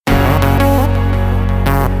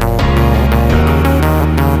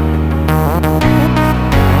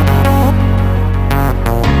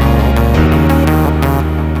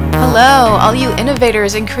all you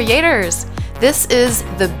innovators and creators. This is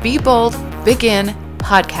the Be Bold, Begin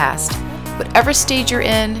podcast. Whatever stage you're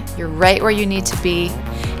in, you're right where you need to be.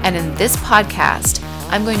 And in this podcast,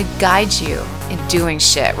 I'm going to guide you in doing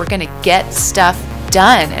shit. We're going to get stuff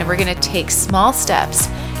done, and we're going to take small steps,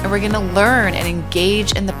 and we're going to learn and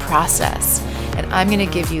engage in the process. And I'm going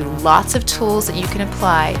to give you lots of tools that you can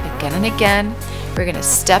apply again and again. We're going to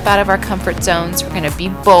step out of our comfort zones. We're going to be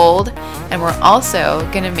bold, and we're also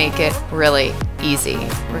going to make it really easy.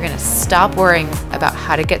 We're going to stop worrying about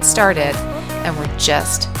how to get started, and we're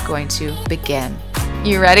just going to begin.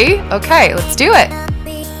 You ready? Okay, let's do it.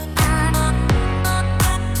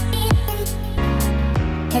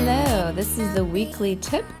 Hello, this is the weekly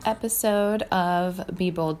tip episode of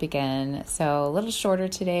Be Bold, Begin. So a little shorter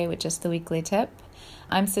today with just the weekly tip.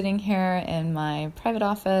 I'm sitting here in my private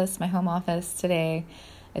office, my home office today.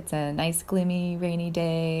 It's a nice, gloomy, rainy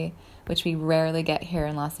day, which we rarely get here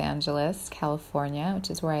in Los Angeles, California, which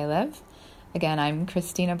is where I live. Again, I'm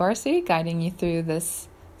Christina Barcy, guiding you through this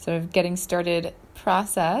sort of getting started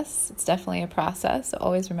process. It's definitely a process, so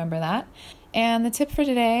always remember that. And the tip for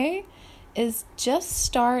today is just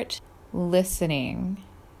start listening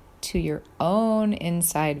to your own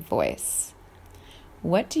inside voice.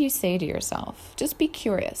 What do you say to yourself? Just be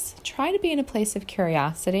curious. Try to be in a place of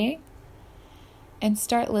curiosity and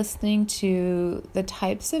start listening to the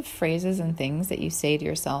types of phrases and things that you say to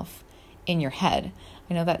yourself in your head.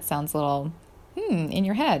 I know that sounds a little, in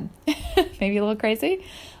your head, maybe a little crazy,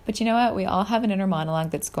 but you know what? We all have an inner monologue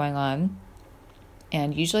that's going on,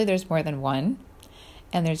 and usually there's more than one,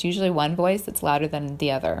 and there's usually one voice that's louder than the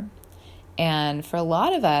other. And for a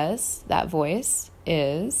lot of us, that voice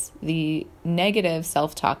is the negative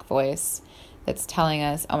self-talk voice that's telling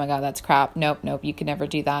us, oh my God, that's crap. Nope, you can never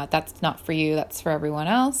do that. That's not for you. That's for everyone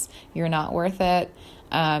else. You're not worth it.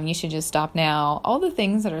 You should just stop now. All the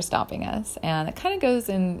things that are stopping us. And it kind of goes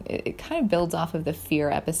in, it kind of builds off of the fear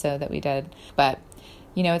episode that we did. But,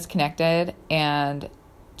 it's connected, and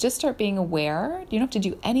just start being aware. You don't have to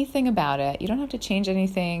do anything about it. You don't have to change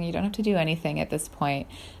anything. You don't have to do anything at this point.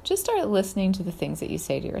 Just start listening to the things that you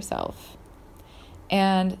say to yourself.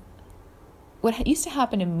 And what used to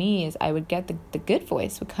happen to me is I would get the good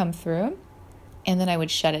voice would come through, and then I would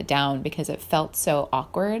shut it down because it felt so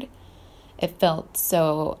awkward. It felt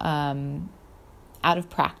so out of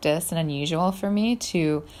practice and unusual for me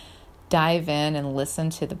to dive in and listen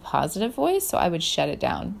to the positive voice. So I would shut it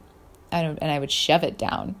down. And I would shove it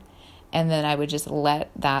down, and then I would just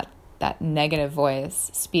let that negative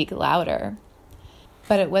voice speak louder.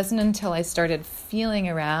 But it wasn't until I started feeling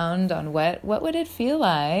around on what would it feel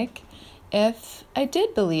like if I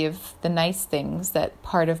did believe the nice things that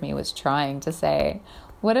part of me was trying to say.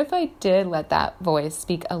 What if I did let that voice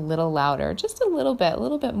speak a little louder, just a little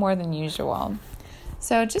bit more than usual?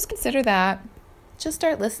 So just consider that. Just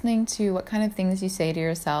start listening to what kind of things you say to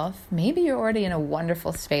yourself. Maybe you're already in a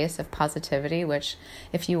wonderful space of positivity, which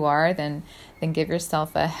if you are, then give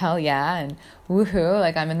yourself a hell yeah and woohoo,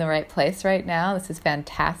 like I'm in the right place right now. This is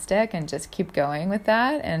fantastic, and just keep going with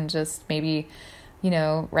that, and just maybe,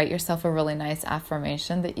 write yourself a really nice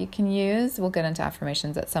affirmation that you can use. We'll get into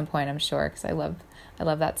affirmations at some point, I'm sure, because I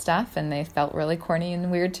love that stuff, and they felt really corny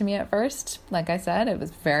and weird to me at first. Like I said, it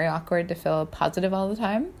was very awkward to feel positive all the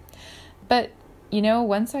time. But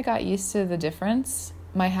once I got used to the difference,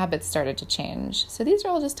 my habits started to change. So these are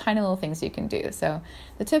all just tiny little things you can do. So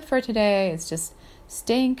the tip for today is just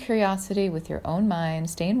stay in curiosity with your own mind,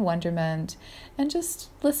 stay in wonderment, and just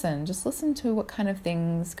listen. Just listen to what kind of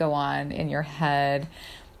things go on in your head,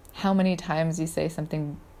 how many times you say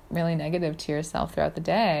something really negative to yourself throughout the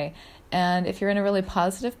day. And if you're in a really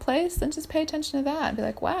positive place, then just pay attention to that. Be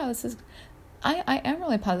like, wow, I am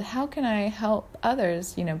really positive. How can I help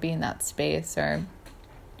others, be in that space? Or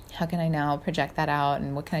how can I now project that out?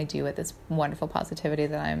 And what can I do with this wonderful positivity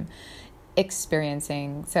that I'm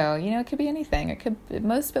experiencing? So, it could be anything. It could,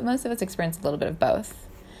 most of us experience a little bit of both.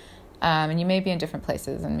 And you may be in different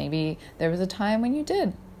places. And maybe there was a time when you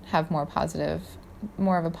did have more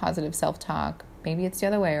of a positive self-talk. Maybe it's the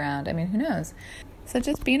other way around. I mean, who knows? So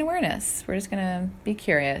just be in awareness. We're just going to be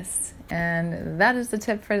curious. And that is the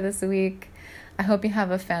tip for this week. I hope you have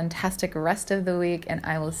a fantastic rest of the week, and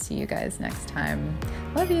I will see you guys next time.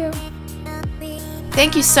 Love you.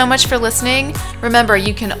 Thank you so much for listening. Remember,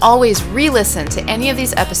 you can always re-listen to any of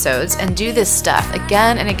these episodes and do this stuff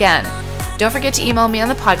again and again. Don't forget to email me on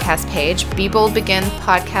the podcast page,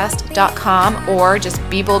 beboldbeginpodcast.com or just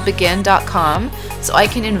beboldbegin.com, so I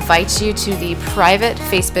can invite you to the private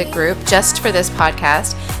Facebook group just for this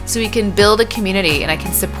podcast, so we can build a community and I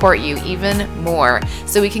can support you even more,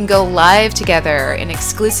 so we can go live together in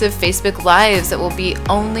exclusive Facebook Lives that will be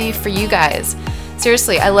only for you guys.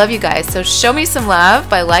 Seriously, I love you guys, so show me some love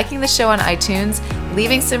by liking the show on iTunes,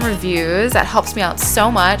 leaving some reviews. That helps me out so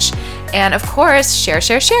much. And of course, share.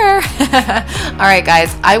 All right,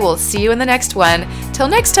 guys, I will see you in the next one. Till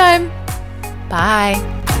next time,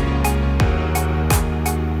 bye.